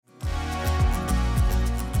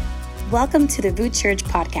Welcome to the Root Church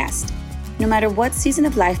podcast. No matter what season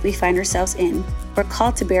of life we find ourselves in, we're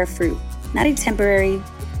called to bear fruit, not a temporary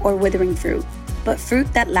or withering fruit, but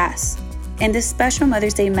fruit that lasts. In this special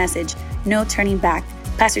Mother's Day message, No Turning Back,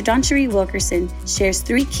 Pastor DawnCheré Wilkerson shares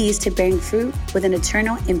 3 keys to bearing fruit with an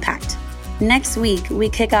eternal impact. Next week, we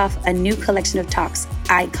kick off a new collection of talks,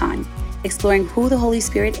 Icon, exploring who the Holy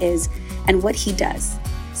Spirit is and what He does.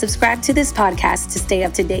 Subscribe to this podcast to stay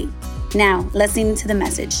up to date. Now, let's lean into the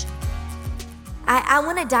message. I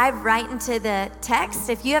want to dive right into the text.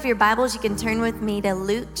 If you have your Bibles, you can turn with me to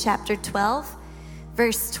Luke chapter 12,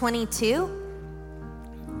 verse 22.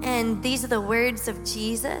 And these are the words of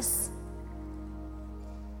Jesus.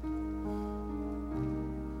 It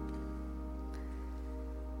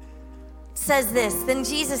says this, "Then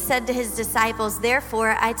Jesus said to his disciples,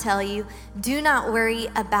 'Therefore I tell you, do not worry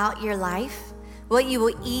about your life, what you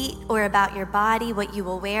will eat, or about your body, what you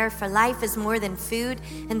will wear. For life is more than food,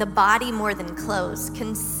 and the body more than clothes.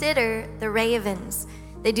 Consider the ravens.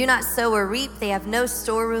 They do not sow or reap. They have no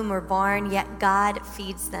storeroom or barn, yet God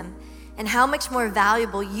feeds them. And how much more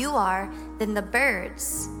valuable you are than the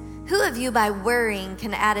birds. Who of you by worrying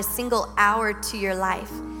can add a single hour to your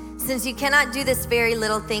life? Since you cannot do this very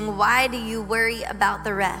little thing, why do you worry about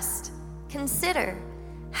the rest? Consider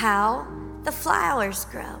how the flowers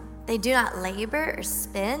grow. They do not labor or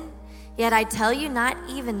spin. Yet I tell you, not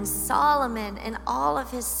even Solomon in all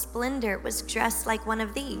of his splendor was dressed like one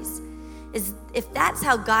of these. If that's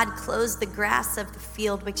how God clothes the grass of the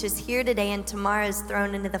field, which is here today and tomorrow is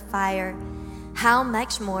thrown into the fire, how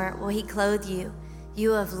much more will He clothe you,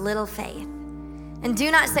 you of little faith? And do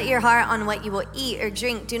not set your heart on what you will eat or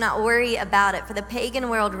drink. Do not worry about it, for the pagan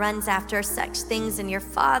world runs after such things, and your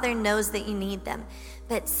Father knows that you need them.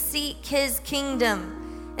 But seek His kingdom,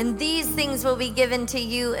 and these things will be given to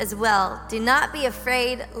you as well. Do not be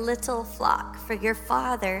afraid, little flock, for your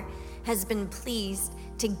Father has been pleased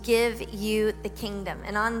to give you the kingdom."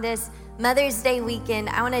 And on this Mother's Day weekend,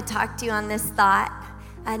 I want to talk to you on this thought,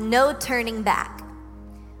 no turning back.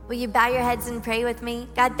 Will you bow your heads and pray with me?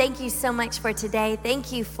 God, thank you so much for today.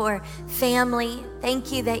 Thank you for family.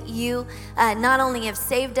 Thank you that you not only have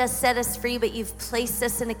saved us, set us free, but you've placed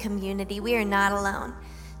us in a community. We are not alone.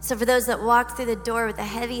 So for those that walk through the door with a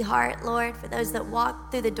heavy heart, Lord, for those that walk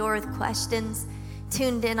through the door with questions,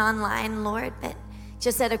 tuned in online, Lord, but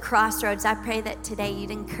just at a crossroads, I pray that today you'd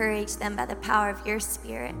encourage them by the power of your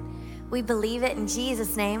Spirit. We believe it in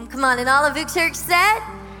Jesus' name. Come on, and all of Vuk Church said?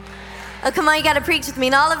 Oh, come on, you got to preach with me.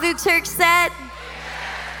 And all of Vuk Church said?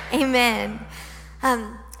 Amen.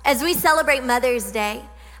 As we celebrate Mother's Day,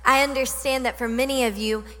 I understand that for many of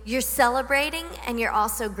you, you're celebrating and you're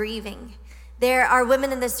also grieving. There are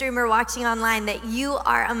women in this room or watching online that you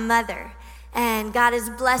are a mother and God has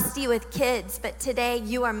blessed you with kids, but today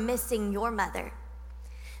you are missing your mother.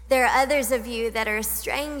 There are others of you that are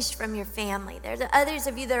estranged from your family. There's others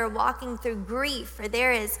of you that are walking through grief, or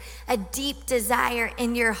there is a deep desire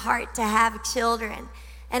in your heart to have children.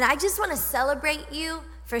 And I just want to celebrate you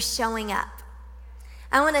for showing up.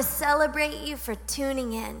 I want to celebrate you for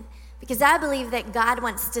tuning in, because I believe that God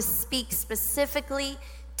wants to speak specifically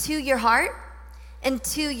to your heart and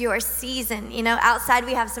to your season. You know, outside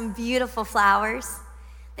we have some beautiful flowers.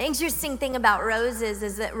 The interesting thing about roses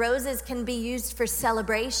is that roses can be used for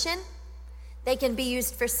celebration. They can be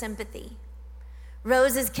used for sympathy.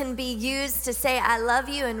 Roses can be used to say, I love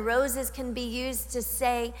you, and roses can be used to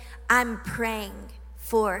say, I'm praying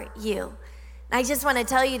for you. And I just want to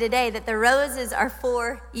tell you today that the roses are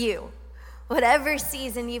for you. Whatever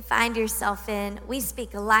season you find yourself in, we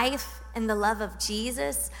speak life and the love of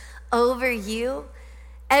Jesus over you.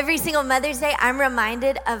 Every single Mother's Day, I'm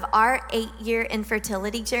reminded of our 8-year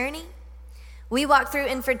infertility journey. We walked through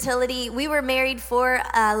infertility. We were married for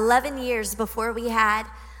 11 years before we had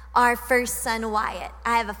our first son, Wyatt.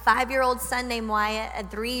 I have a 5-year-old son named Wyatt, a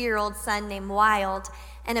 3-year-old son named Wild,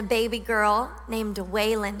 and a baby girl named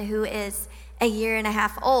Waylon, who is a 1.5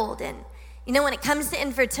 years old. And you know, when it comes to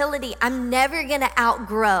infertility, I'm never gonna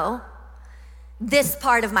outgrow this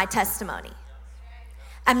part of my testimony.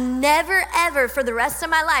 I'm never, ever, for the rest of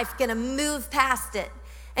my life, gonna move past it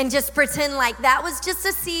and just pretend like that was just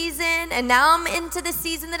a season and now I'm into the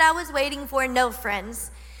season that I was waiting for. No,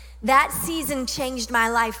 friends, that season changed my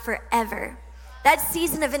life forever. That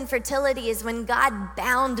season of infertility is when God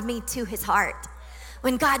bound me to His heart,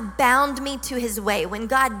 when God bound me to His way, when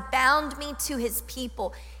God bound me to His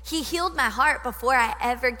people. He healed my heart before I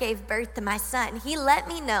ever gave birth to my son. He let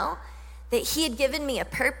me know that He had given me a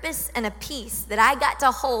purpose and a peace that I got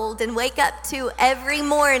to hold and wake up to every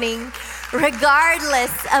morning,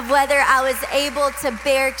 regardless of whether I was able to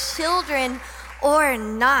bear children or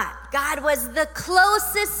not, God was the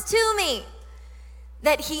closest to me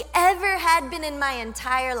that he ever had been in my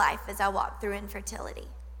entire life as I walked through infertility.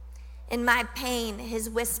 In my pain, his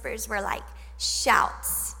whispers were like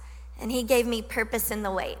shouts, and he gave me purpose in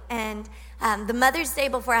the wait. And the Mother's Day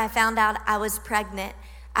before I found out I was pregnant,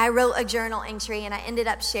 I wrote a journal entry and I ended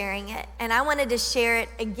up sharing it. And I wanted to share it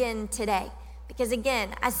again today because,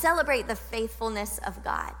 again, I celebrate the faithfulness of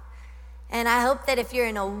God. And I hope that if you're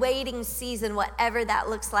in a waiting season, whatever that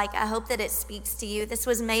looks like, I hope that it speaks to you. This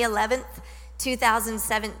was May 11th,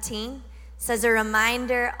 2017. It says a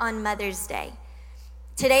reminder on Mother's Day.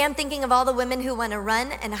 Today I'm thinking of all the women who want to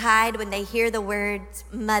run and hide when they hear the words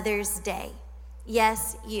Mother's Day.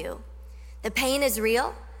 Yes, you. The pain is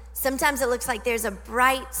real. Sometimes it looks like there's a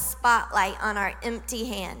bright spotlight on our empty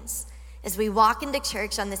hands as we walk into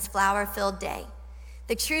church on this flower-filled day.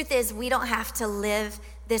 The truth is we don't have to live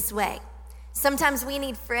this way. Sometimes we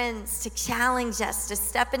need friends to challenge us to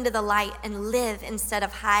step into the light and live instead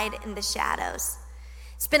of hide in the shadows.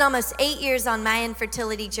 It's been almost 8 years on my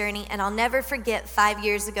infertility journey, and I'll never forget 5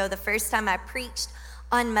 years ago, the first time I preached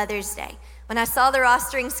on Mother's Day. When I saw the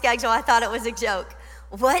rostering schedule, I thought it was a joke.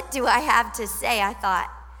 What do I have to say, I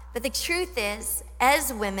thought. But the truth is,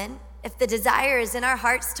 as women, if the desire is in our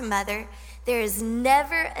hearts to mother, there is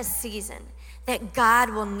never a season that God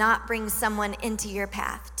will not bring someone into your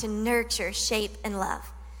path to nurture, shape, and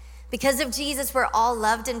love. Because of Jesus, we're all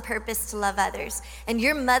loved and purposed to love others. And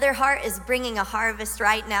your mother heart is bringing a harvest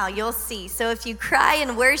right now, you'll see. So if you cry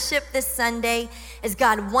and worship this Sunday, as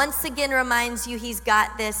God once again reminds you he's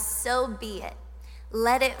got this, so be it.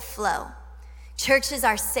 Let it flow. Church is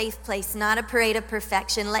our safe place, not a parade of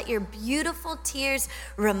perfection. Let your beautiful tears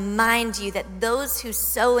remind you that those who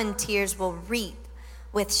sow in tears will reap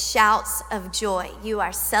with shouts of joy. You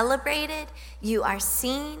are celebrated, you are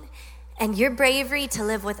seen, and your bravery to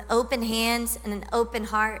live with open hands and an open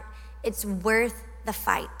heart, it's worth the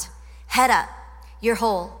fight. Head up, you're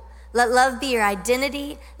whole. Let love be your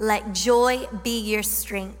identity. Let joy be your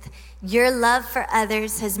strength. Your love for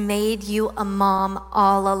others has made you a mom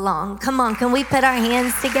all along. Come on, can we put our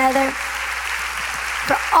hands together?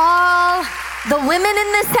 For all the women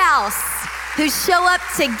in this house who show up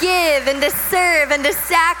to give and to serve and to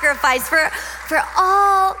sacrifice, for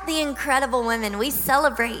all the incredible women, we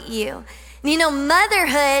celebrate you. You know,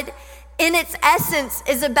 motherhood in its essence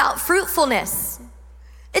is about fruitfulness.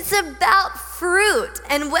 It's about fruit.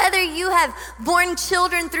 And whether you have born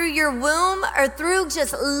children through your womb or through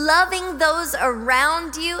just loving those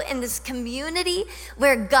around you in this community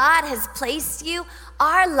where God has placed you,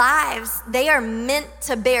 our lives, they are meant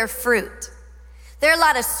to bear fruit. There are a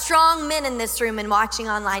lot of strong men in this room and watching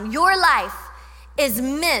online. Your life is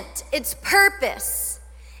meant, its purpose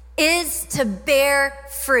is to bear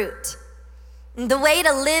fruit. And the way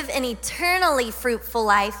to live an eternally fruitful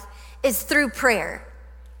life is through prayer.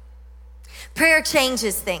 Prayer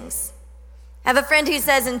changes things. I have a friend who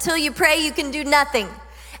says, until you pray, you can do nothing.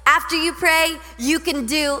 After you pray, you can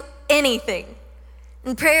do anything.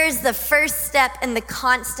 And prayer is the first step in the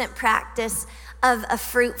constant practice of a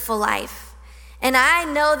fruitful life. And I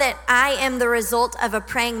know that I am the result of a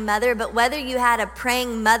praying mother, but whether you had a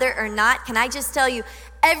praying mother or not, can I just tell you,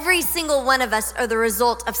 every single one of us are the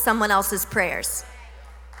result of someone else's prayers.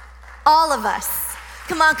 All of us.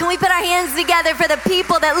 Come on, can we put our hands together for the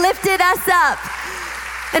people that lifted us up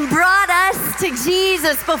and brought us to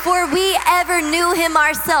Jesus before we ever knew him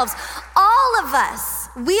ourselves? All of us,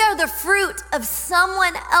 we are the fruit of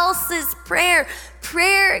someone else's prayer.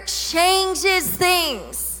 Prayer changes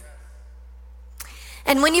things.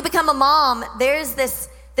 And when you become a mom, there's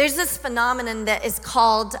this phenomenon that is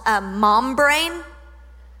called mom brain.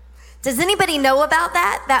 Does anybody know about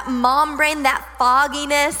that? That mom brain, that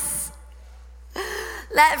fogginess,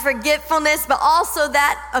 that forgetfulness, but also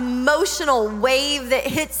that emotional wave that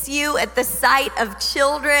hits you at the sight of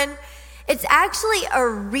children. It's actually a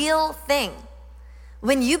real thing.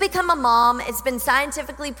 When you become a mom, it's been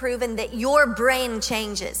scientifically proven that your brain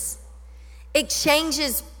changes. It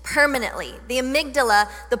changes permanently. The amygdala,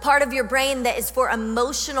 the part of your brain that is for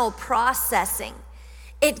emotional processing,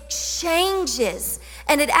 it changes,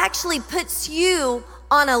 and it actually puts you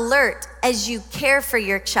on alert as you care for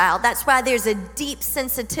your child. That's why there's a deep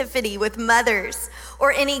sensitivity with mothers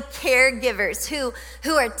or any caregivers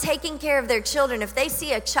who are taking care of their children. If they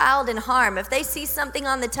see a child in harm, if they see something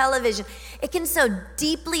on the television, it can so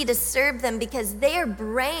deeply disturb them because their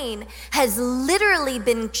brain has literally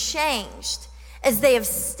been changed as they have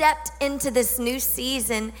stepped into this new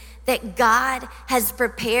season that God has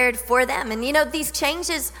prepared for them. And you know, these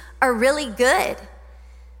changes are really good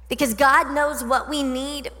because God knows what we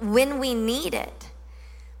need when we need it.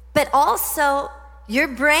 but also your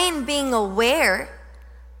brain being aware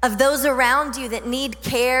of those around you that need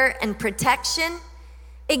care and protection.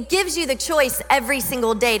 It gives you the choice every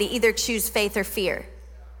single day to either choose faith or fear.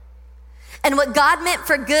 And what God meant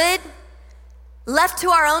for good, left to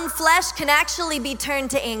our own flesh, can actually be turned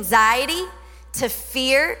to anxiety, to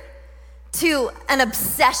fear, to an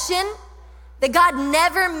obsession that God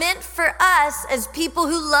never meant for us as people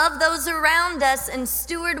who love those around us and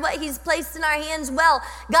steward what he's placed in our hands well.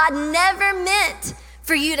 God never meant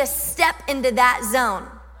for you to step into that zone.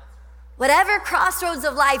 Whatever crossroads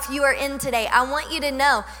of life you are in today, I want you to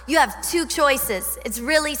know you have two choices. It's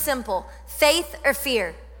really simple: faith or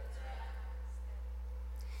fear.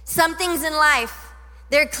 Some things in life,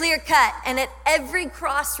 they're clear cut, and at every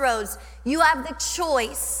crossroads, you have the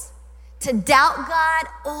choice to doubt God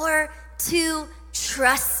or to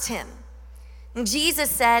trust him. And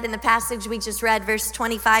Jesus said in the passage we just read, verse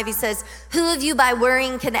 25, he says, "Who of you by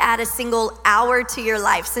worrying can add a single hour to your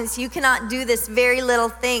life? Since you cannot do this very little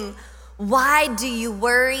thing, why do you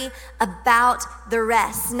worry about the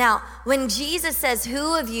rest?" Now, when Jesus says,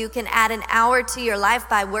 who of you can add an hour to your life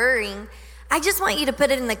by worrying, I just want you to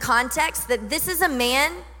put it in the context that this is a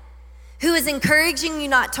man who is encouraging you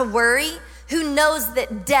not to worry, who knows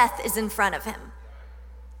that death is in front of him.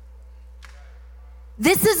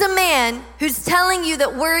 This is a man who's telling you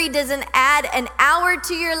that worry doesn't add an hour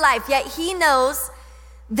to your life, yet he knows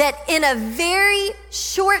that in a very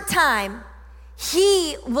short time,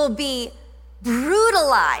 he will be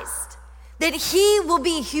brutalized, that he will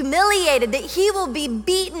be humiliated, that he will be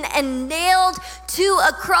beaten and nailed to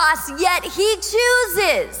a cross, yet he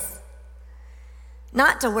chooses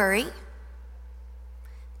not to worry,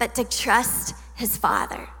 but to trust his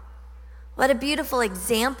Father. What a beautiful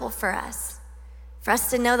example for us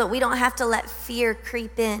to know that we don't have to let fear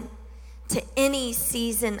creep in to any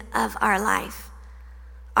season of our life.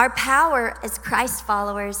 Our power as Christ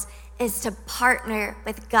followers is to partner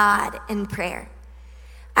with God in prayer.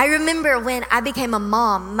 I remember when I became a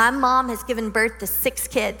mom. My mom has given birth to 6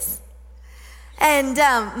 kids. And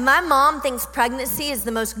my mom thinks pregnancy is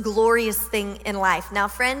the most glorious thing in life. Now,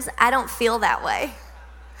 friends, I don't feel that way.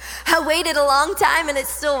 I waited a long time and it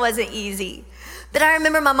still wasn't easy. But I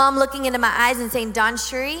remember my mom looking into my eyes and saying,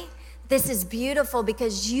 "DawnCheré, this is beautiful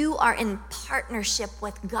because you are in partnership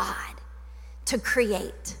with God to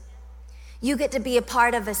create. You get to be a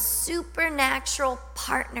part of a supernatural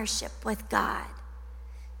partnership with God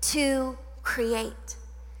to create."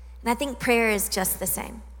 And I think prayer is just the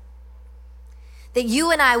same. That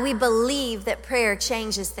you and I, we believe that prayer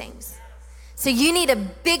changes things. So you need a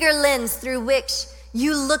bigger lens through which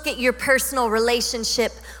you look at your personal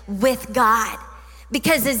relationship with God.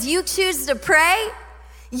 Because as you choose to pray,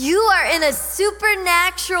 you are in a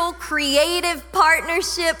supernatural, creative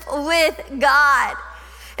partnership with God.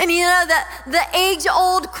 And you know, the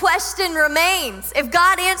age-old question remains. If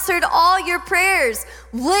God answered all your prayers,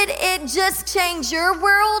 would it just change your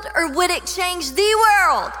world or would it change the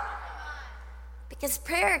world? Because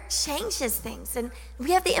prayer changes things. And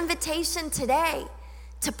we have the invitation today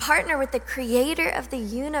to partner with the creator of the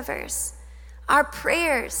universe. Our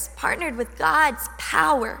prayers, partnered with God's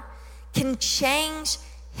power, can change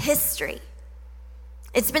history.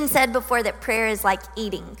 It's been said before that prayer is like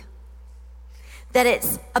eating, that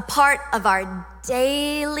it's a part of our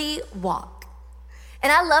daily walk.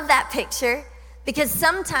 And I love that picture because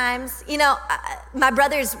sometimes, you know, my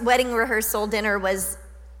brother's wedding rehearsal dinner was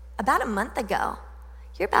about a month ago.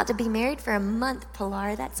 You're about to be married for a month,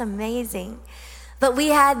 Pilar. That's amazing. But we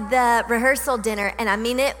had the rehearsal dinner, and I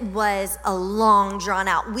mean, it was a long drawn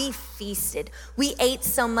out. We feasted, we ate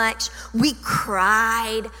so much, we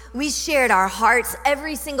cried, we shared our hearts.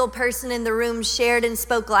 Every single person in the room shared and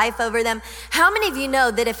spoke life over them. How many of you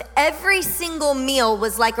know that if every single meal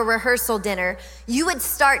was like a rehearsal dinner, you would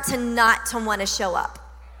start to not to want to show up?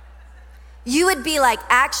 You would be like,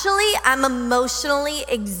 actually, I'm emotionally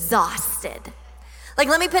exhausted. Like,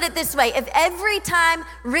 let me put it this way. If every time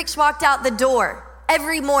Rich walked out the door,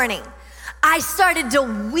 every morning, I started to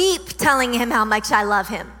weep telling him how much I love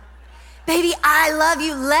him. Baby, I love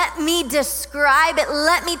you. Let me describe it.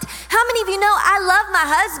 How many of you know I love my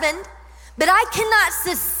husband, but I cannot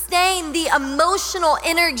sustain the emotional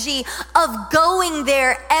energy of going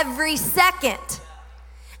there every second.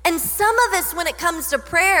 And some of us, when it comes to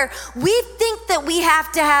prayer, we think that we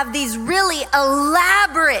have to have these really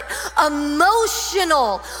elaborate,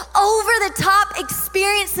 emotional, over-the-top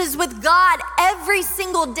experiences with God every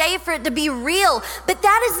single day for it to be real. But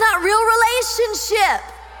that is not real relationship.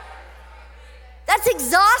 That's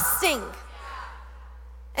exhausting.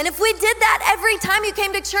 And if we did that every time you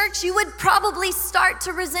came to church, you would probably start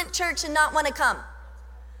to resent church and not want to come.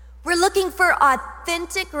 We're looking for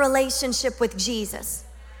authentic relationship with Jesus.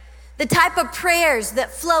 The type of prayers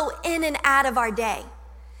that flow in and out of our day.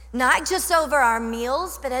 Not just over our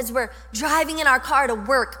meals, but as we're driving in our car to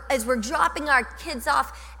work, as we're dropping our kids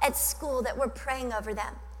off at school, that we're praying over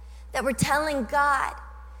them, that we're telling God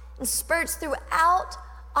in spurts throughout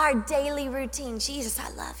our daily routine, Jesus, I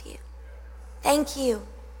love you. Thank you.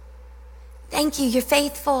 Thank you, you're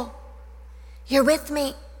faithful. You're with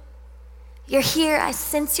me. You're here, I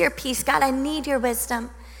sense your peace. God, I need your wisdom.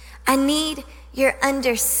 I need your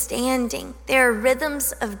understanding. There are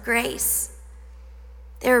rhythms of grace.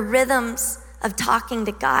 There are rhythms of talking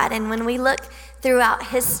to God. And when we look throughout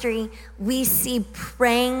history, we see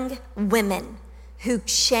praying women who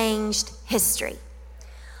changed history.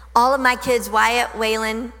 All of my kids, Wyatt,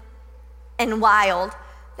 Waylon, and Wild,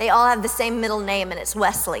 they all have the same middle name, and it's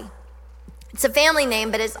Wesley. It's a family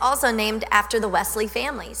name, but it's also named after the Wesley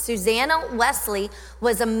family. Susanna Wesley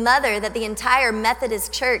was a mother that the entire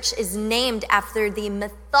Methodist Church is named after the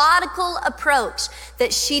methodical approach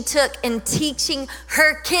that she took in teaching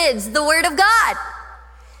her kids the Word of God.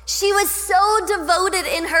 She was so devoted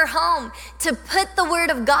in her home to put the Word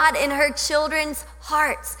of God in her children's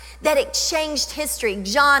hearts that it changed history.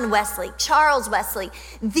 John Wesley, Charles Wesley,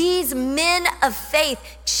 these men of faith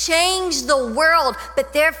changed the world,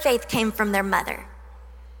 but their faith came from their mother.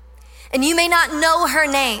 And you may not know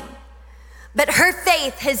her name, but her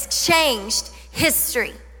faith has changed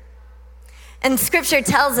history. And scripture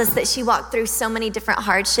tells us that she walked through so many different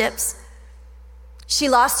hardships. She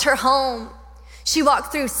lost her home. She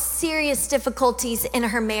walked through serious difficulties in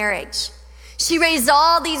her marriage. She raised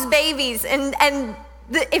all these babies, and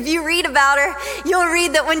if you read about her, you'll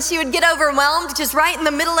read that when she would get overwhelmed, just right in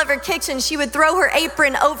the middle of her kitchen, she would throw her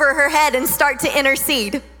apron over her head and start to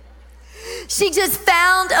intercede. She just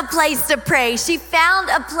found a place to pray. She found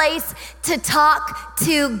a place to talk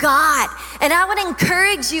to God. And I would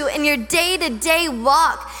encourage you in your day-to-day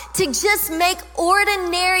walk to just make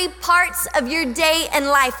ordinary parts of your day and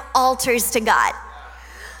life altars to God.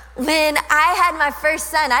 When I had my first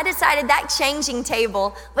son, I decided that changing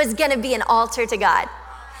table was gonna be an altar to God.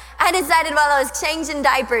 I decided while I was changing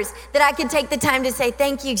diapers that I could take the time to say,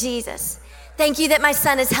 thank you, Jesus. Thank you that my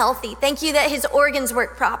son is healthy. Thank you that his organs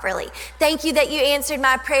work properly. Thank you that you answered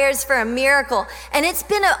my prayers for a miracle. And it's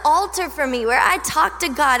been an altar for me where I talk to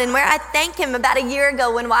God and where I thank him. About a year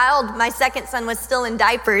ago when Wild, my second son, was still in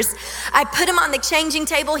diapers, I put him on the changing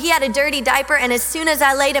table. He had a dirty diaper, and as soon as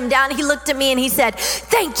I laid him down, he looked at me and he said,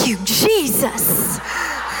 thank you, Jesus.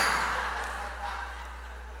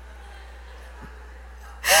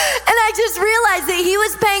 And I just realized that he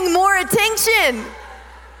was paying more attention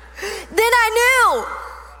than I knew.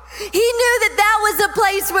 He knew that that was a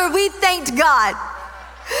place where we thanked God.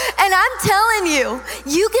 And I'm telling you,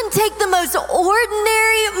 you can take the most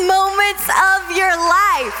ordinary moments of your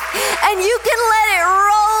life and you can let it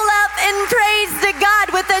roll up in praise to God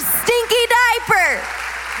with a stinky diaper.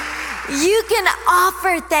 You can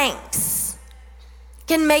offer thanks.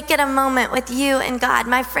 You can make it a moment with you and God.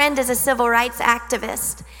 My friend is a civil rights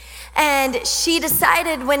activist. And she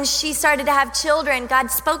decided when she started to have children, God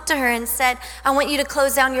spoke to her and said, I want you to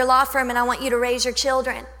close down your law firm and I want you to raise your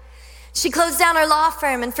children. She closed down her law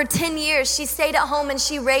firm, and for 10 years, she stayed at home and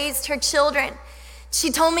she raised her children.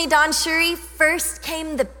 She told me, DawnCheré, first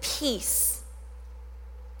came the peace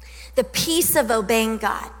of obeying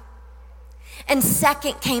God. And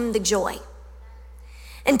second came the joy.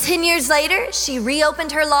 And 10 years later, she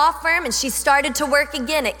reopened her law firm and she started to work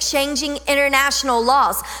again at changing international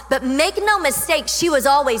laws. But make no mistake, she was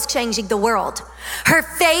always changing the world. Her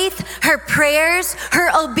faith, her prayers,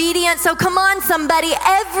 her obedience. So come on, somebody,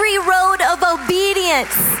 every road of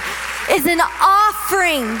obedience is an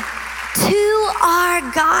offering to our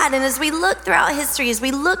God. And as we look throughout history, as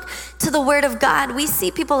we look to the Word of God, we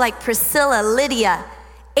see people like Priscilla, Lydia,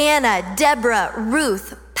 Anna, Deborah,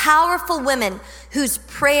 Ruth, powerful women whose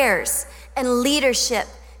prayers and leadership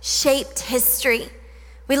shaped history.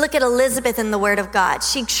 We look at Elizabeth in the Word of God.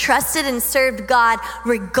 She trusted and served God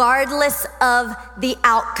regardless of the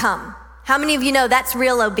outcome. How many of you know that's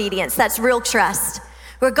real obedience? That's real trust.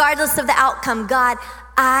 Regardless of the outcome, God,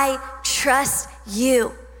 I trust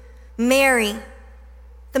you. Mary,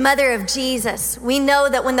 the mother of Jesus, we know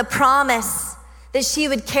that when the promise that she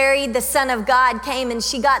would carry the Son of God came and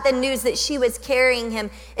she got the news that she was carrying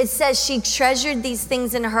him, it says she treasured these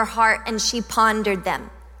things in her heart and she pondered them.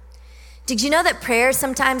 Did you know that prayer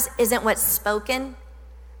sometimes isn't what's spoken,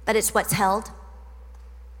 but it's what's held?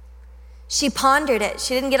 She pondered it.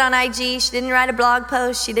 She didn't get on IG. She didn't write a blog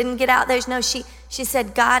post. She didn't get out there. No, she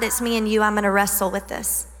said, God, it's me and you. I'm going to wrestle with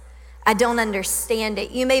this. I don't understand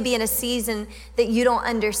it. You may be in a season that you don't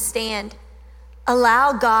understand.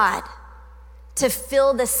 Allow God to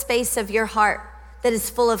fill the space of your heart that is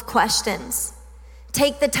full of questions.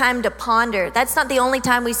 Take the time to ponder. That's not the only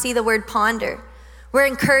time we see the word ponder. We're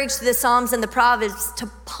encouraged through the Psalms and the Proverbs to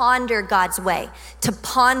ponder God's way, to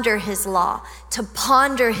ponder his law, to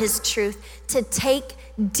ponder his truth, to take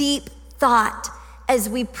deep thought as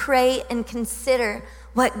we pray and consider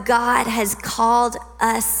what God has called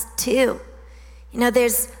us to. You know,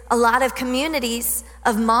 there's a lot of communities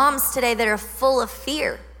of moms today that are full of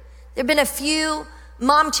fear. There have been a few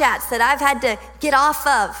mom chats that I've had to get off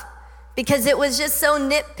of because it was just so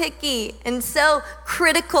nitpicky and so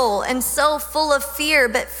critical and so full of fear.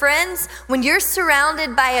 But friends, when you're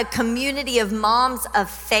surrounded by a community of moms of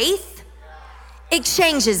faith, it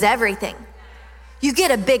changes everything. You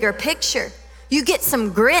get a bigger picture. You get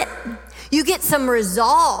some grit. You get some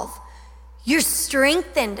resolve. You're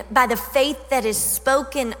strengthened by the faith that is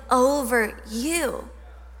spoken over you.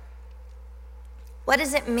 What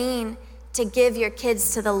does it mean to give your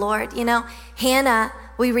kids to the Lord? You know, Hannah,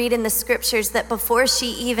 we read in the scriptures that before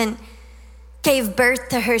she even gave birth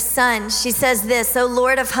to her son, she says this, "O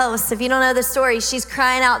Lord of hosts." If you don't know the story, she's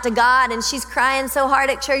crying out to God, and she's crying so hard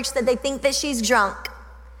at church that they think that she's drunk.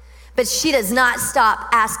 But she does not stop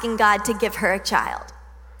asking God to give her a child.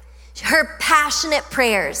 Her passionate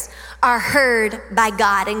prayers are heard by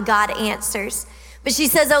God, and God answers. But she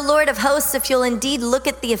says, "O Lord of hosts, if you'll indeed look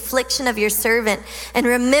at the affliction of your servant and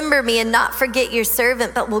remember me and not forget your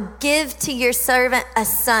servant, but will give to your servant a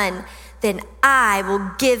son, then I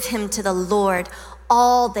will give him to the Lord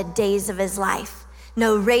all the days of his life.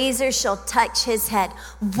 No razor shall touch his head."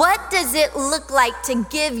 What does it look like to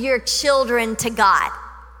give your children to God?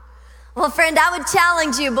 Well, friend, I would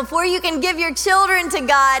challenge you, before you can give your children to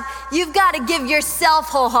God, you've got to give yourself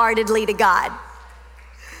wholeheartedly to God.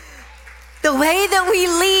 The way that we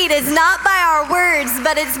lead is not by our words,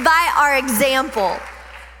 but it's by our example.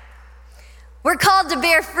 We're called to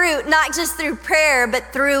bear fruit, not just through prayer,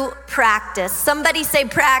 but through practice. Somebody say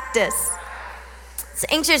practice. It's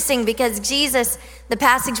interesting because Jesus, the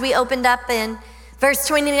passage we opened up in, verse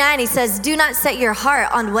 29, he says, "Do not set your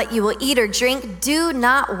heart on what you will eat or drink. Do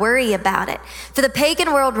not worry about it. For the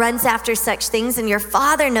pagan world runs after such things, and your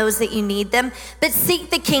Father knows that you need them. But seek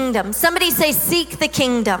the kingdom." Somebody say, seek the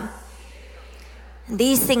kingdom. "And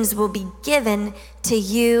these things will be given to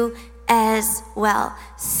you as well."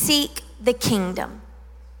 Seek the kingdom.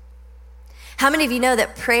 How many of you know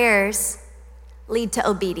that prayers lead to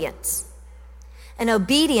obedience? And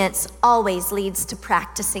obedience always leads to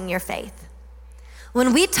practicing your faith.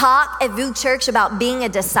 When we talk at View Church about being a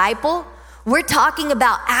disciple, we're talking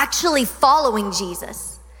about actually following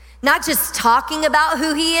Jesus. Not just talking about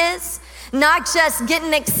who he is, not just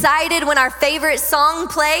getting excited when our favorite song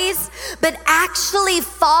plays, but actually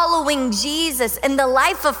following Jesus. And the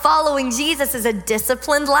life of following Jesus is a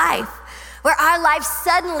disciplined life, where our life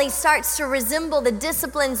suddenly starts to resemble the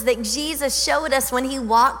disciplines that Jesus showed us when he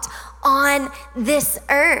walked on this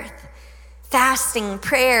earth. Fasting,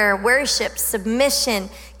 prayer, worship, submission,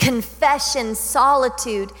 confession,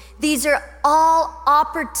 solitude. These are all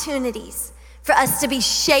opportunities for us to be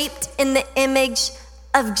shaped in the image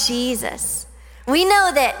of Jesus. We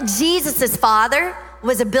know that Jesus' father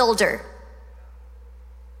was a builder.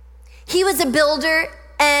 He was a builder,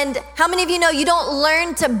 and how many of you know you don't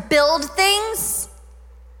learn to build things?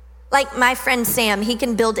 Like my friend Sam, he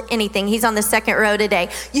can build anything. He's on the second row today.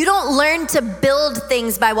 You don't learn to build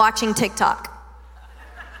things by watching TikTok.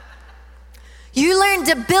 You learn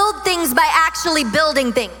to build things by actually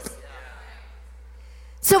building things.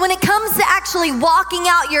 So when it comes to actually walking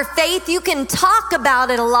out your faith, you can talk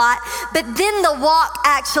about it a lot, but then the walk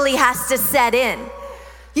actually has to set in.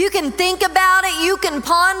 You can think about it, you can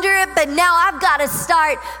ponder it, but now I've got to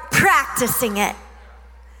start practicing it.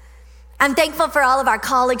 I'm thankful for all of our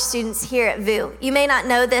college students here at VU. You may not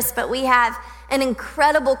know this, but we have an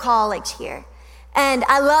incredible college here. And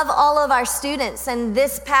I love all of our students. And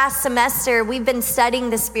this past semester, we've been studying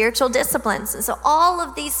the spiritual disciplines. And so all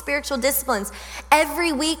of these spiritual disciplines,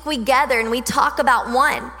 every week we gather and we talk about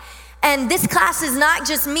one. And this class is not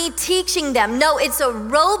just me teaching them. No, it's a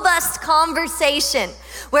robust conversation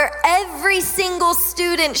where every single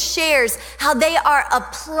student shares how they are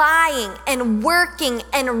applying and working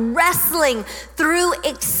and wrestling through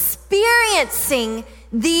experiencing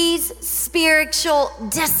these spiritual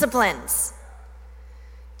disciplines.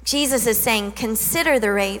 Jesus is saying, consider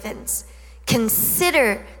the ravens,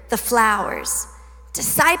 consider the flowers.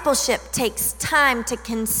 Discipleship takes time to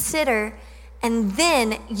consider, and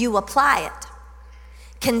then you apply it.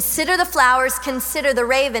 Consider the flowers, consider the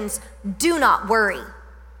ravens. Do not worry.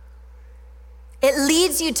 It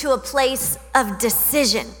leads you to a place of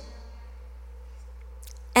decision.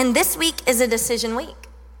 And this week is a decision week.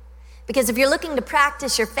 Because if you're looking to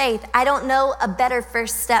practice your faith, I don't know a better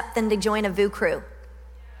first step than to join a VOO crew.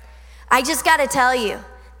 I just gotta tell you,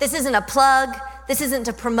 this isn't a plug. This isn't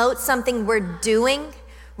to promote something we're doing.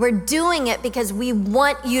 We're doing it because we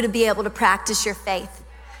want you to be able to practice your faith.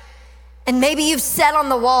 And maybe you've sat on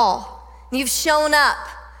the wall, you've shown up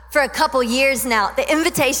for a couple years now. The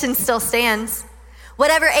invitation still stands.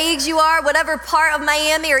 Whatever age you are, whatever part of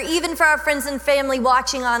Miami, or even for our friends and family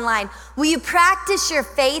watching online, will you practice your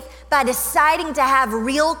faith by deciding to have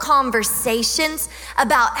real conversations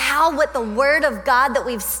about how what the Word of God that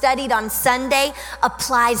we've studied on Sunday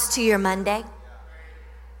applies to your Monday?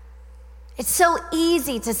 It's so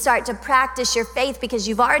easy to start to practice your faith because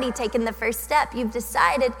you've already taken the first step. You've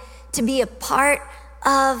decided to be a part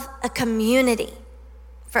of a community.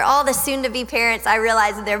 For all the soon-to-be parents, I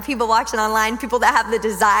realize that there are people watching online, people that have the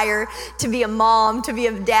desire to be a mom, to be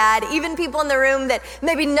a dad, even people in the room that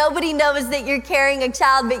maybe nobody knows that you're carrying a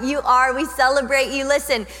child, but you are. We celebrate you.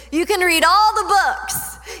 Listen, you can read all the books.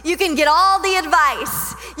 You can get all the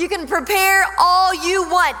advice. You can prepare all you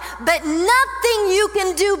want, but nothing you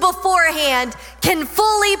can do beforehand can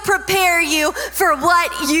fully prepare you for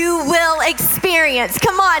what you will experience.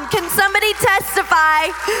 Come on, can somebody testify?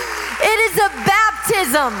 It is a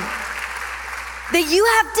baptism that you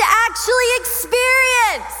have to actually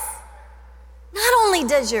experience. Not only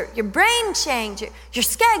does your brain change, your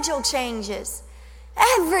schedule changes,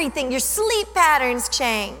 everything, your sleep patterns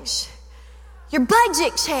change. Your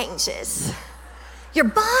budget changes. Your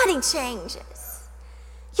body changes.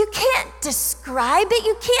 You can't describe it.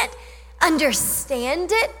 You can't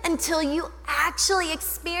understand it until you actually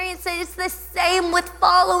experience it. It's the same with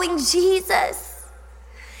following Jesus.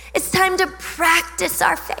 It's time to practice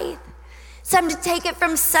our faith. It's time to take it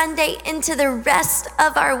from Sunday into the rest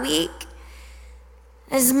of our week.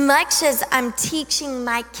 As much as I'm teaching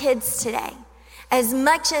my kids today, as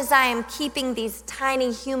much as I am keeping these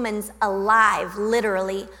tiny humans alive,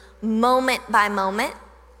 literally, moment by moment,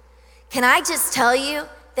 can I just tell you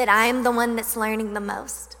that I am the one that's learning the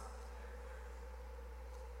most?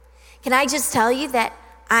 Can I just tell you that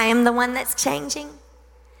I am the one that's changing?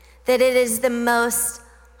 That it is the most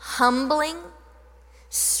humbling,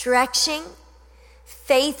 stretching,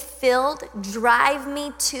 faith-filled, drive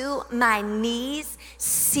me to my knees,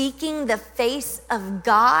 seeking the face of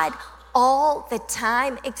God all the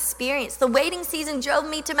time experience. The waiting season drove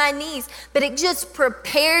me to my knees, but it just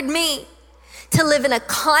prepared me to live in a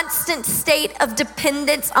constant state of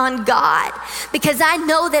dependence on God, because I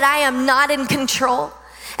know that I am not in control.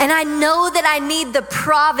 And I know that I need the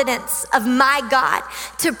providence of my God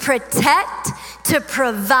to protect, to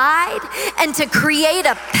provide, and to create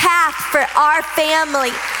a path for our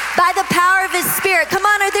family by the power of His Spirit. Come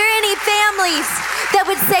on, are there any families that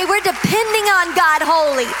would say we're depending on God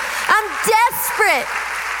wholly? I'm desperate.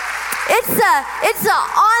 It's a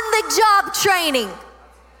on-the-job training.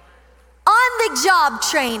 On-the-job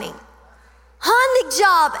training.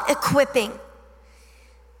 On-the-job equipping.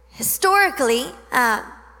 Historically,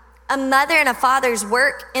 a mother and a father's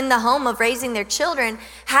work in the home of raising their children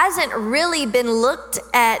hasn't really been looked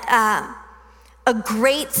at a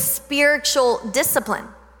great spiritual discipline.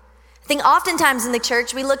 I think oftentimes in the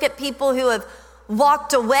church, we look at people who have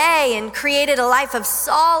walked away and created a life of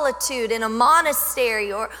solitude in a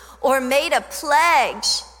monastery or made a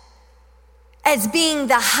pledge as being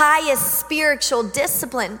the highest spiritual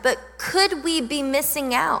discipline. But could we be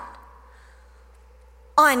missing out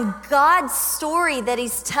on God's story that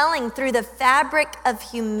He's telling through the fabric of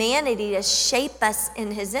humanity to shape us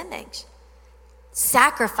in His image?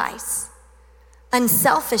 Sacrifice,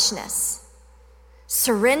 unselfishness,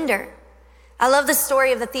 surrender. I love the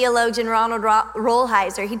story of the theologian Ronald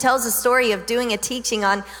Rolheiser. He tells a story of doing a teaching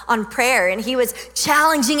on prayer, and he was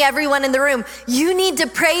challenging everyone in the room. You need to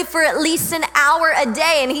pray for at least an hour a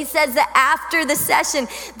day. And he says that after the session,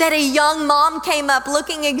 that a young mom came up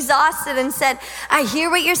looking exhausted and said, I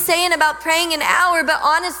hear what you're saying about praying an hour, but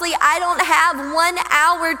honestly, I don't have 1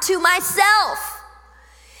 hour to myself.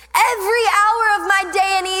 Every hour of my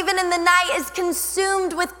day and even in the night is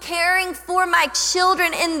consumed with caring for my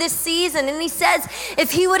children in this season. And he says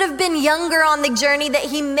if he would have been younger on the journey, that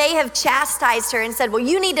he may have chastised her and said, well,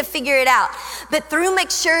 you need to figure it out. But through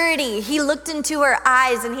maturity, he looked into her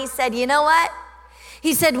eyes and he said, you know what?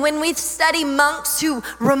 He said, when we study monks who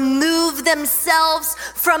remove themselves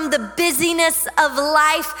from the busyness of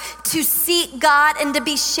life to seek God and to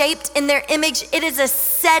be shaped in their image, it is a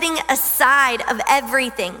setting aside of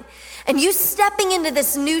everything. and you stepping into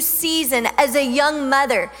this new season as a young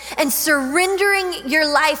mother and surrendering your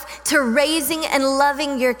life to raising and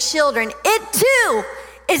loving your children, it too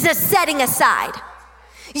is a setting aside.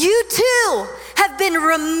 You too have been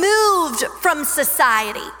removed from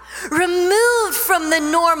society, removed from the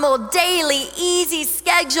normal, daily, easy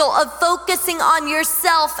schedule of focusing on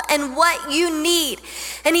yourself and what you need.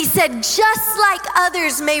 And he said, just like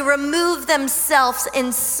others may remove themselves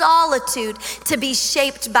in solitude to be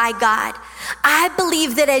shaped by God, I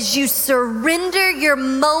believe that as you surrender your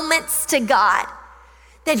moments to God,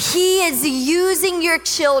 that he is using your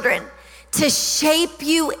children to shape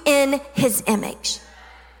you in his image.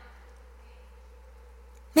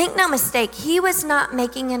 Make no mistake, he was not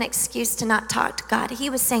making an excuse to not talk to God. He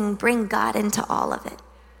was saying, bring God into all of it.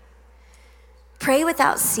 Pray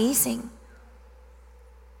without ceasing.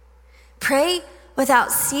 Pray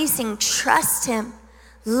without ceasing. Trust him.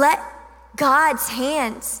 Let God's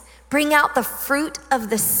hands bring out the fruit of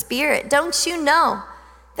the Spirit. Don't you know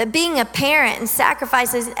that being a parent and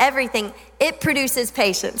sacrifices everything, it produces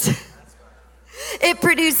patience. It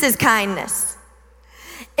produces kindness.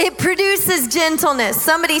 It produces gentleness.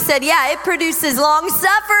 Somebody said, yeah, it produces long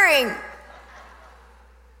suffering.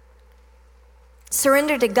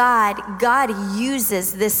 Surrender to God. God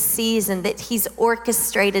uses this season that he's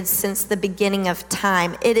orchestrated since the beginning of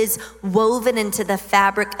time. It is woven into the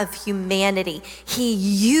fabric of humanity. He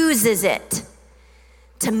uses it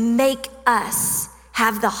to make us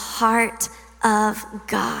have the heart of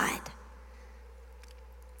God.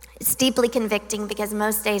 It's deeply convicting because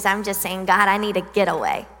most days I'm just saying, God, I need a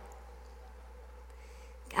getaway.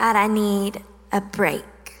 God, I need a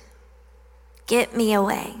break. Get me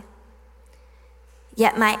away.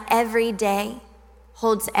 Yet my everyday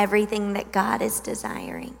holds everything that God is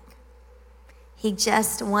desiring. He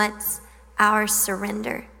just wants our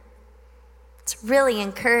surrender. It's really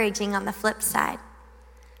encouraging on the flip side.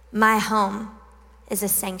 My home is a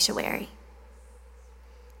sanctuary.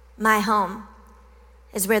 My home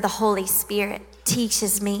is where the Holy Spirit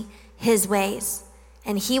teaches me his ways,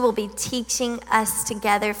 and he will be teaching us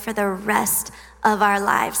together for the rest of our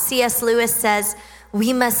lives. C.S. Lewis says,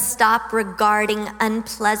 we must stop regarding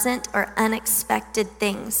unpleasant or unexpected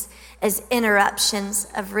things as interruptions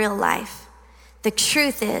of real life. The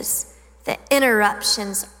truth is that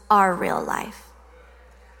interruptions are real life.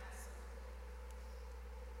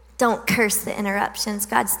 Don't curse the interruptions.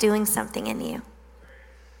 God's doing something in you.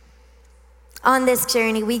 On this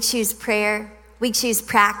journey, we choose prayer, we choose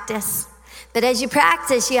practice. But as you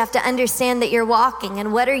practice, you have to understand that you're walking.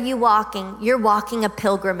 And what are you walking? You're walking a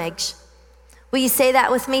pilgrimage. Will you say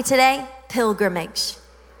that with me today? Pilgrimage.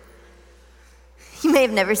 You may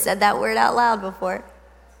have never said that word out loud before,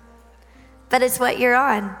 but it's what you're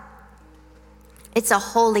on. It's a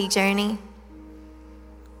holy journey.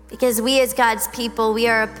 Because we as God's people, we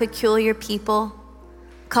are a peculiar people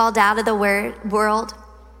called out of the world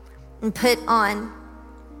and put on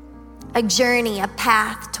a journey, a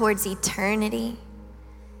path towards eternity.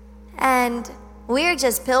 And we're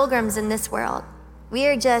just pilgrims in this world. We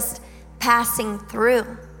are just passing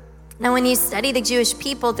through. Now, when you study the Jewish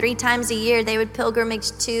people, 3 times a year, they would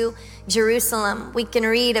pilgrimage to Jerusalem. We can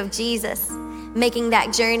read of Jesus making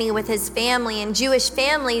that journey with his family, and Jewish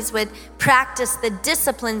families would practice the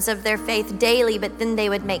disciplines of their faith daily, but then they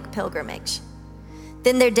would make pilgrimage.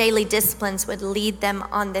 Then their daily disciplines would lead them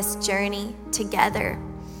on this journey together.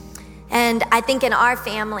 And I think in our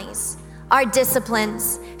families, our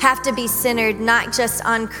disciplines have to be centered not just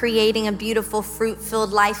on creating a beautiful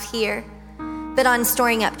fruit-filled life here, but on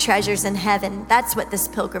storing up treasures in heaven. That's what this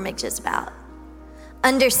pilgrimage is about.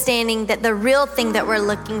 Understanding that the real thing that we're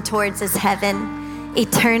looking towards is heaven,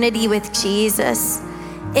 eternity with Jesus.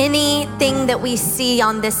 Anything that we see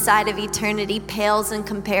on this side of eternity pales in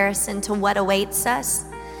comparison to what awaits us.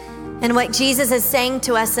 And what Jesus is saying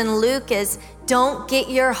to us in Luke is, don't get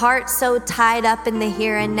your heart so tied up in the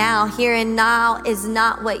here and now. Here and now is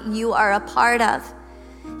not what you are a part of.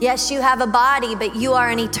 Yes, you have a body, but you are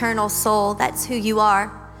an eternal soul. That's who you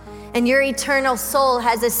are. And your eternal soul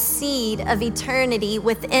has a seed of eternity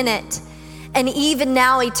within it. And even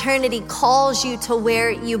now, eternity calls you to where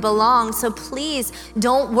you belong. So please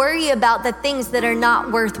don't worry about the things that are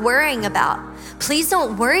not worth worrying about. Please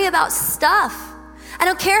don't worry about stuff. I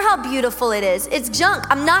don't care how beautiful it is. It's junk.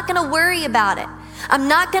 I'm not gonna worry about it. I'm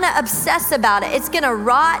not gonna obsess about it. It's gonna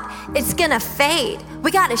rot, it's gonna fade. We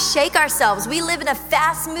gotta shake ourselves. We live in a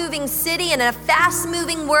fast-moving city and in a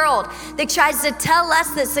fast-moving world that tries to tell us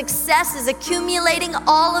that success is accumulating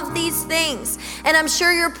all of these things. And I'm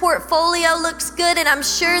sure your portfolio looks good, and I'm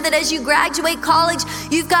sure that as you graduate college,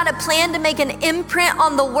 you've got a plan to make an imprint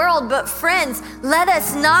on the world. But friends, let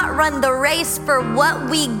us not run the race for what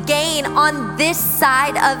we gain on this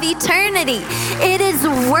side of eternity. It is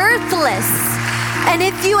worthless. And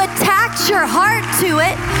if you attach your heart to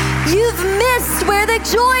it, you've missed where the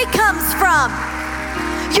joy comes from.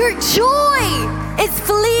 Your joy is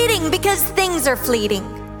fleeting because things are fleeting.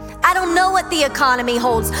 I don't know what the economy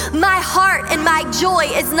holds. My heart and my joy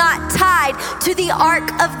is not tied to the arc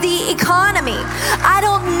of the economy. I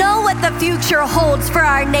don't know what the future holds for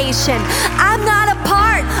our nation. I'm not a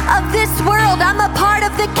part of this world. I'm a part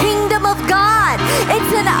of the kingdom of God.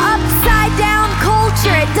 It's an upside down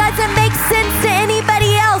culture. It doesn't make sense to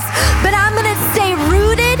anybody else, but I'm gonna stay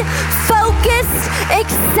rooted, focused,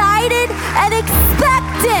 excited, and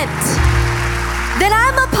expectant that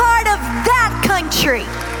I'm a part of that country.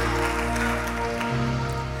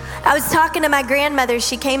 I was talking to my grandmother.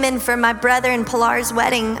 She came in for my brother and Pilar's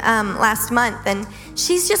wedding last month, and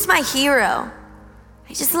she's just my hero.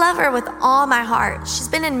 I just love her with all my heart. She's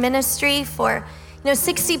been in ministry for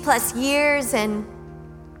 60 plus years, and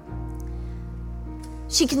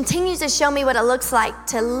she continues to show me what it looks like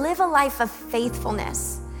to live a life of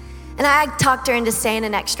faithfulness. And I talked her into staying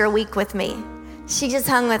an extra week with me. She just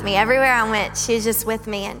hung with me everywhere I went. She was just with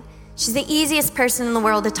me, and she's the easiest person in the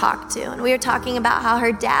world to talk to. And we were talking about how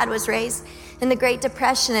her dad was raised in the Great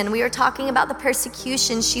Depression, and we were talking about the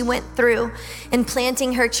persecution she went through in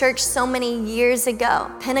planting her church so many years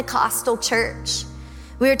ago, Pentecostal church.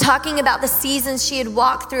 We were talking about the seasons she had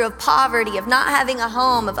walked through of poverty, of not having a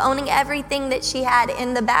home, of owning everything that she had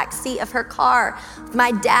in the back seat of her car, with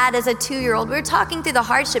my dad as a 2-year-old. We were talking through the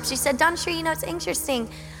hardships. She said, DawnCheré, it's interesting.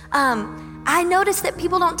 I noticed that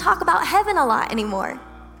people don't talk about heaven a lot anymore.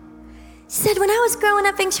 She said, when I was growing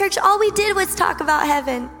up in church, all we did was talk about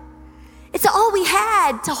heaven. It's all we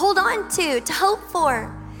had to hold on to hope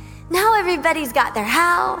for. Now everybody's got their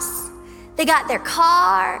house, they got their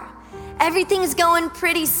car, everything's going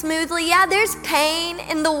pretty smoothly. Yeah, there's pain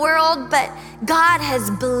in the world, but God has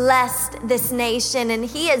blessed this nation and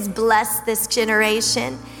He has blessed this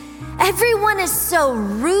generation. Everyone is so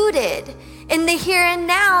rooted in the here and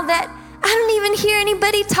now that I don't even hear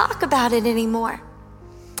anybody talk about it anymore.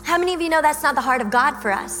 How many of you know that's not the heart of God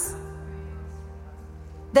for us?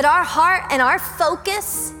 That our heart and our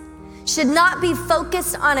focus should not be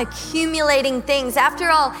focused on accumulating things. After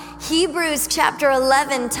all, Hebrews chapter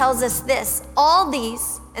 11 tells us this. All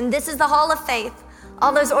these, and this is the hall of faith,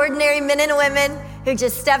 all those ordinary men and women who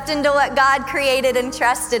just stepped into what God created and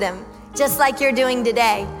trusted Him, just like you're doing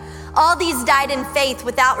today. All these died in faith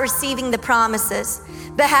without receiving the promises,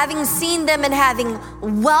 but having seen them and having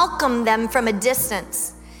welcomed them from a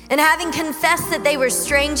distance, and having confessed that they were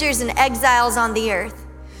strangers and exiles on the earth.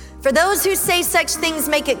 For those who say such things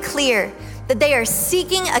make it clear that they are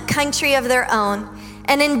seeking a country of their own.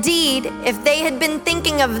 And indeed, if they had been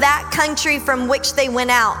thinking of that country from which they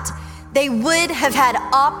went out, they would have had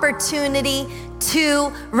opportunity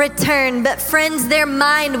to return. But friends, their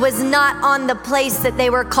mind was not on the place that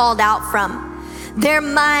they were called out from. Their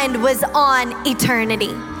mind was on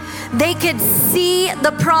eternity. They could see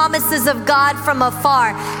the promises of God from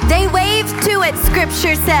afar. They waved to it,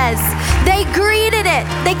 scripture says. They greeted it.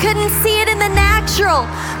 They couldn't see it in the natural,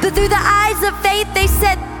 but through the eyes of faith, they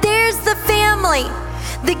said, there's the family,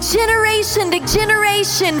 the generation to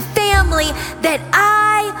generation family that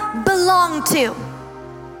I belong to.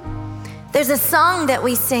 There's a song that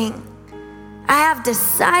we sing. I have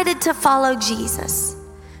decided to follow Jesus.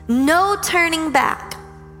 No turning back.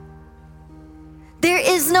 There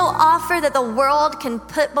is no offer that the world can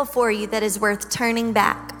put before you that is worth turning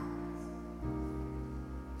back.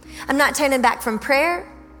 I'm not turning back from prayer.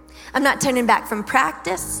 I'm not turning back from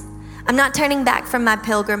practice. I'm not turning back from my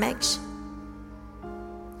pilgrimage.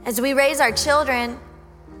 As we raise our children,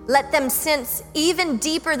 let them sense even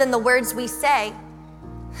deeper than the words we say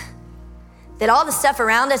that all the stuff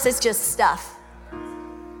around us is just stuff.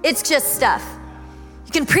 It's just stuff.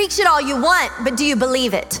 You can preach it all you want, but do you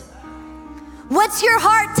believe it? What's your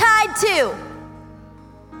heart tied to?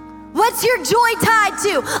 What's your joy tied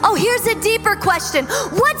to? Oh, here's a deeper question.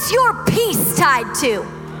 What's your peace tied to?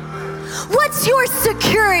 What's your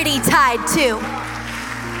security tied to?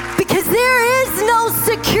 Because there is no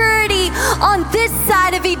security on this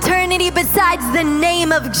side of eternity besides the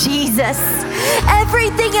name of Jesus.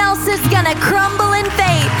 Everything else is gonna crumble and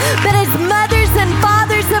fade. But as mothers and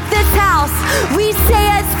fathers of this house, we say,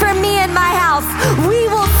 as for me and my house, we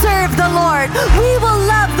will serve the Lord. We will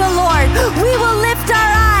love the Lord. We will lift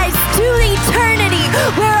our eyes to eternity,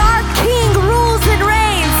 where our King rules and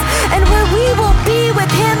reigns, and where we will be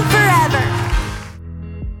with him forever.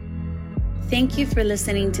 Thank you for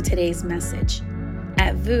listening to today's message.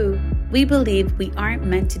 At VOO, we believe we aren't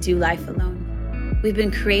meant to do life alone. We've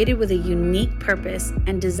been created with a unique purpose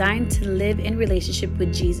and designed to live in relationship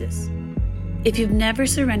with Jesus. If you've never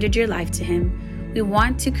surrendered your life to him, we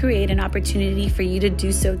want to create an opportunity for you to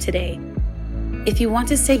do so today. If you want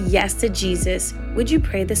to say yes to Jesus, would you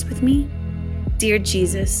pray this with me? Dear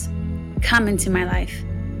Jesus, come into my life.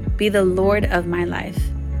 Be the Lord of my life.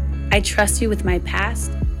 I trust you with my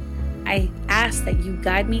past. I ask that you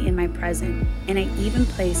guide me in my present, and I even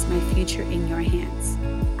place my future in your hands.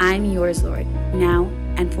 I'm yours, Lord, now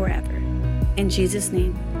and forever. In Jesus'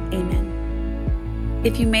 name, amen.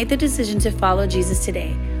 If you made the decision to follow Jesus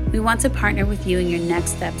today, we want to partner with you in your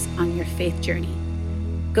next steps on your faith journey.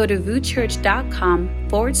 Go to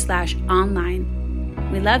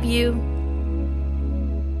VooChurch.com/online. We love you.